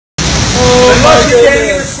my you can't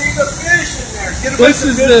even goodness. see the fish in there. Get a This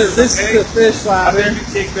bunch is of the pictures, okay? fish I slider. bet you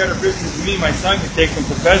take better pictures than me. My son can take them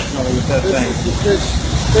professionally with that This thing. is the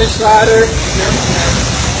fish slider.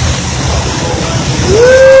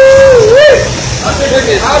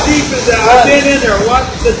 How deep is that? I've been in there. What's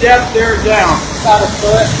the depth there down? About a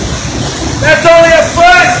foot. That's only a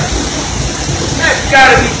foot! That's got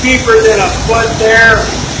to be deeper than a foot there.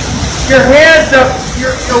 Your head's up,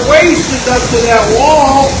 your waist is up to that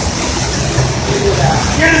wall.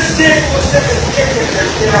 Get a stick, we'll stick a stick in there,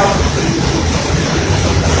 get off the feet.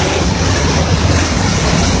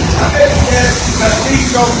 I bet you get at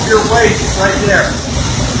least over your waist right there.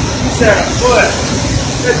 You said a foot.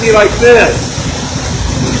 That'd be like this.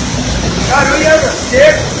 God, do you have a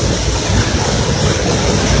stick?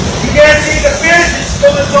 You can't see the fish, it's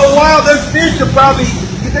going so wild, those fish are probably,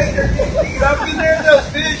 you think they're getting eat up in there, those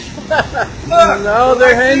fish? Look, No,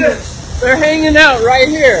 they're hanging out right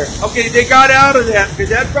here. Okay, they got out of that, because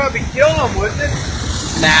that'd probably kill them, wouldn't it?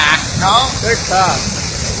 Nah. No? They're tough.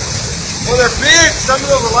 Well, they're big, some of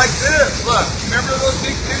them are like this, look, remember those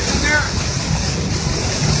big fish in there?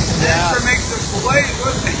 Yeah. That makes them fillets,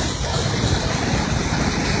 wouldn't it?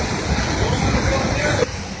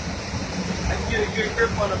 I can get a good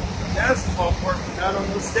grip on a basketball court, but not on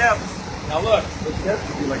those steps. Now look, those steps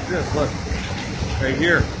would be like this, look. Right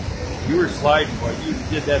here. You were sliding, but you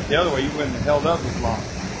did that the other way, you wouldn't have held up as long.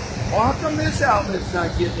 Well, how come this outlet's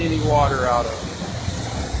not getting any water out of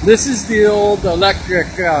it? This is the old electric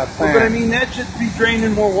plant. Well, but I mean, that should be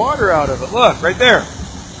draining more water out of it. Look, right there.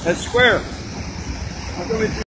 That's square. How come it's